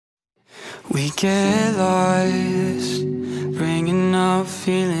We get lost, bringing up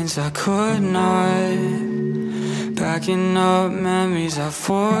feelings I could not, backing up memories I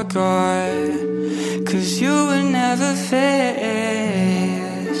forgot. Cause you were never fast,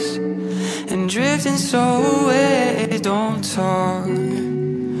 and drifting so away. Don't talk,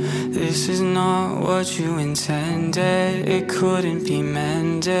 this is not what you intended. It couldn't be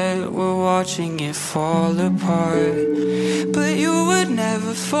mended, we're watching it fall apart. But you would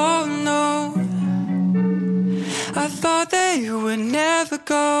never fall, no. I thought that you would never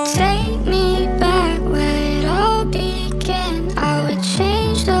go. Take me back where it all began. I would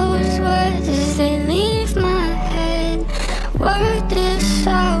change those words as they leave my head. Work this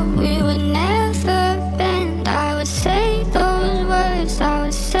out, we would never bend. I would say those words, I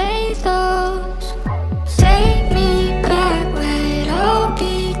would say those. Take me back where it all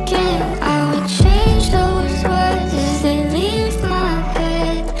began. I would change those words as they leave my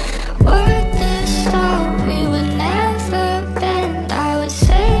head. Work this out, we would never bend. I would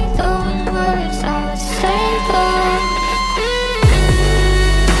say those words, I would say those.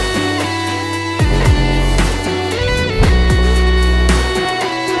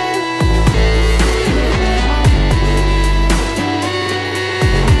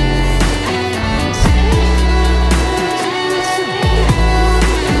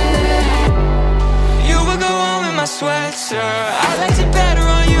 Sweater, I liked it better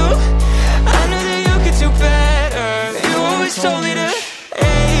on you. I knew that you could do better. You always told me to,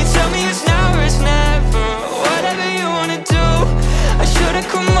 hey, tell me it's now or it's never. Whatever you wanna do, I should've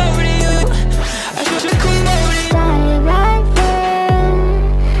come over to you. I should've come over to you. Started right then,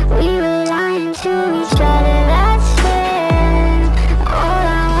 we were lying to each other. That's when all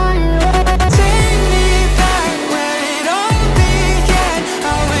I wanted was take me back where it all began.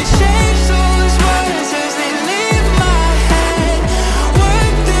 I would change those words as they leave my head.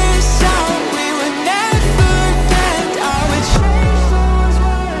 Work this out, we would never bend. I would change those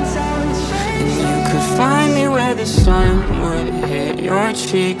words, I would change. And you could find me where the sun would hit your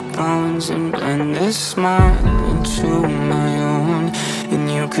cheekbones and blend this smile into my own. And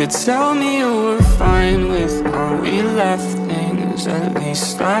you could tell me you were fine with how we left things. At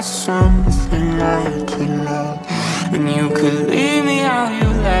least that's something I could know. And you could leave me how you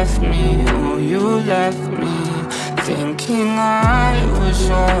left me. Oh, you left me thinking I was